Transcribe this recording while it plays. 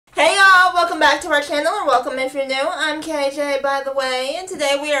back to our channel, or welcome if you're new. I'm KJ, by the way, and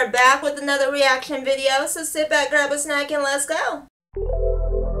today we are back with another reaction video, so sit back, grab a snack, and let's go.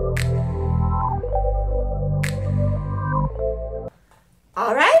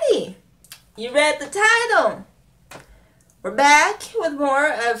 Alrighty, you read the title. We're back with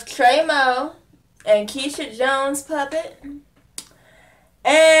more of Trey Moe and Keisha Jones' puppet.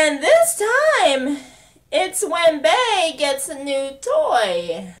 And this time, it's when Bae gets a new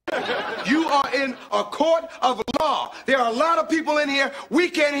toy. You are in a court of law. There are a lot of people in here. We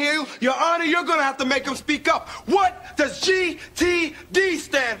can't hear you. Your Honor, you're going to have to make them speak up. What does GTD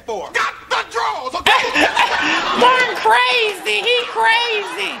stand for? Got the draws, okay? Martin crazy. He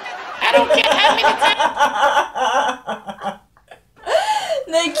crazy. I don't care how many times.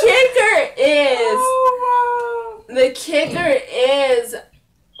 The kicker is,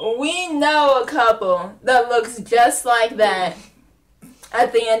 we know a couple that looks just like that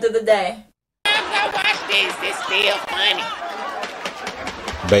at the end of the day. I watch this. It's still funny.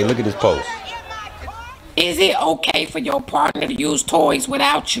 Babe, look at this post. Is it okay for your partner to use toys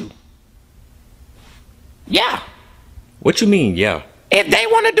without you? Yeah. What you mean, yeah? If they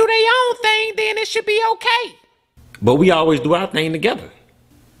want to do their own thing, then it should be okay. But we always do our thing together.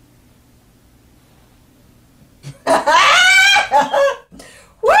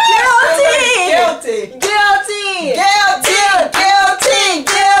 Guilty!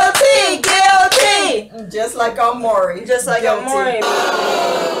 Just like on Maury. Just like on Maury.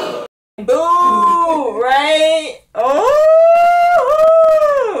 Boo! Right? Oh!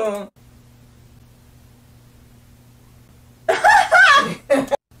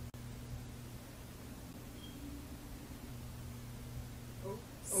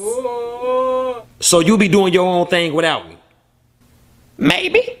 So you be doing your own thing without me?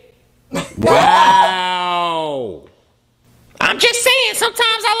 Maybe. Wow! I'm just saying, sometimes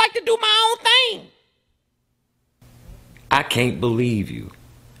I like to do my own thing. I can't believe you.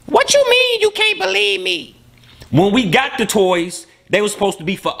 What you mean you can't believe me? When we got the toys, they were supposed to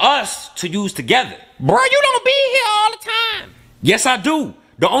be for us to use together. Bro, you don't be here all the time. Yes, I do.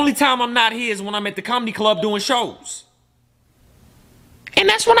 The only time I'm not here is when I'm at the comedy club doing shows. And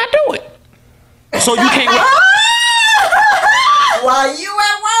that's when I do it. So you can't... While you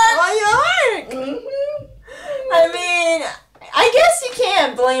at work? While you at work. Mm-hmm. I mean, I guess you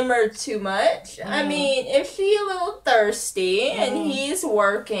can't blame her too much. I mean, if she's a little thirsty and he's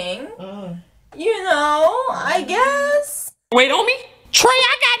working, you know, I guess. Wait on me? Trey,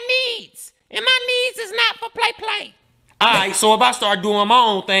 I got needs. And my needs is not for play. Alright, so if I start doing my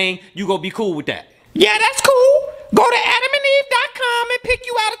own thing, you gonna be cool with that? Yeah, that's cool. Go to adamandeve.com and pick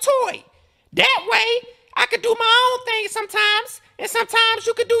you out a toy. That way, I could do my own thing sometimes, and sometimes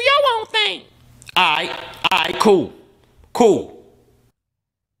you could do your own thing. Alright, cool. 2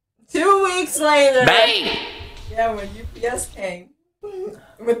 weeks later. Babe. Yeah, when UPS came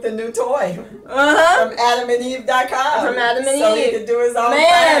with the new toy. Uh-huh. From adamandeve.com. From Adam and so Eve. he could do his own Man,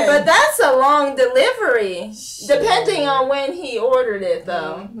 thing. but that's a long delivery. Depending on when he ordered it,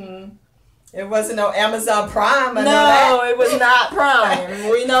 though. It wasn't no Amazon Prime. I know No, that. it was not Prime.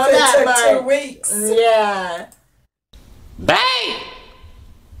 We know It that. took But 2 weeks. yeah. Babe.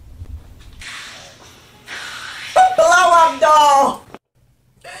 Blow up doll.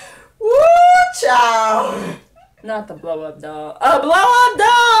 Woo, child. Not the blow up doll. A blow up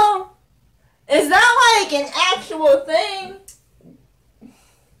doll? Is that like an actual thing?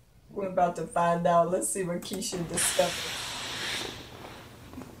 We're about to find out. Let's see what Keisha discovered.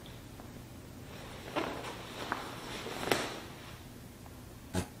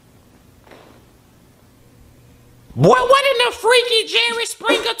 Boy, what in the freaky Jerry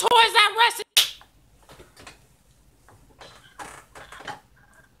Springer toys I rested?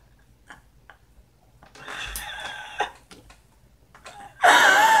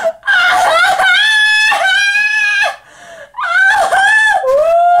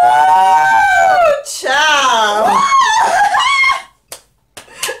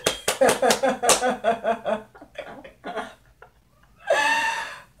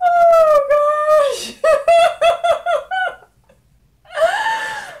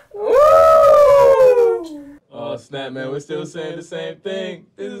 Snap, man, we're still saying the same thing.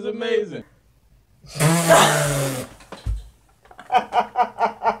 This is amazing.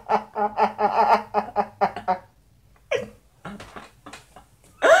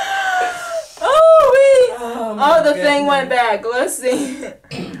 Oh, the thing went back. Let's see.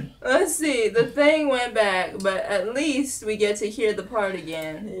 Let's see. The thing went back, but at least we get to hear the part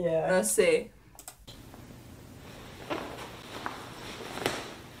again. Yeah. Let's see.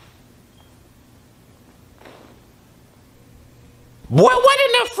 Boy, what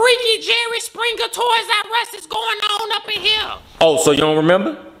in the freaky Jerry Springer Toys R Us is going on up in here? Oh, so you don't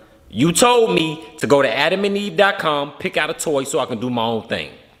remember? You told me to go to adamandeve.com, pick out a toy so I can do my own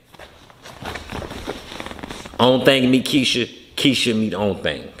thing. Own thing meet Keisha, Keisha meet own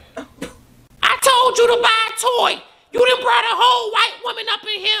thing. I told you to buy a toy. You done brought a whole white woman up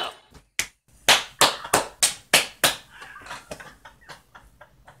in here.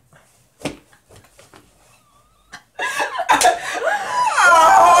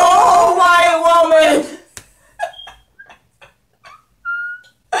 Oh, white woman.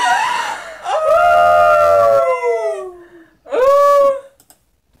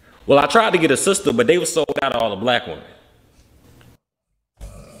 Well, I tried to get a sister, but they were sold out of all the black women.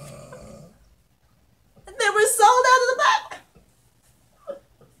 They were sold out of the back.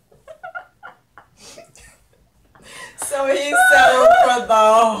 So he settled for the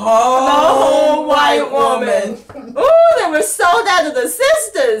whole white woman. Ooh, they were sold out of the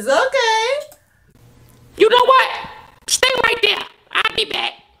sisters. Okay. You know what? Stay right there. I'll be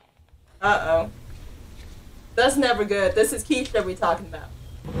back. Uh-oh. That's never good. This is Keisha we talking about.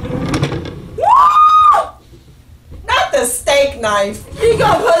 Not the steak knife. She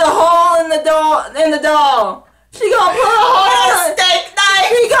gonna put a hole in the doll. She gonna put a hole in The steak knife.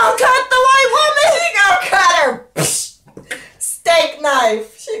 She gonna cut the white woman. She gonna cut her. Steak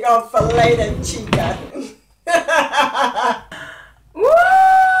knife. She gonna fillet the chica. Woo!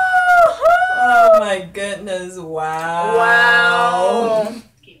 Oh my goodness! Wow. Wow.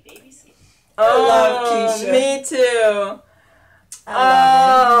 I love Keisha. Me too.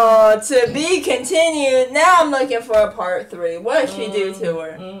 I love To be continued. Now I'm looking for a part 3. What did she do to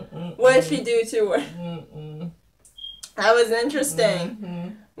her? What did she do to her? That was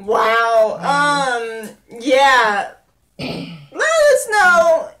interesting. Wow. Yeah. Let us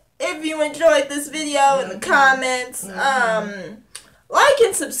know if you enjoyed this video in the comments. Like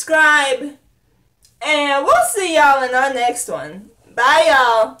and subscribe. And we'll see y'all in our next one. Bye,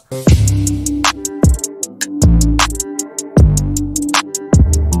 y'all.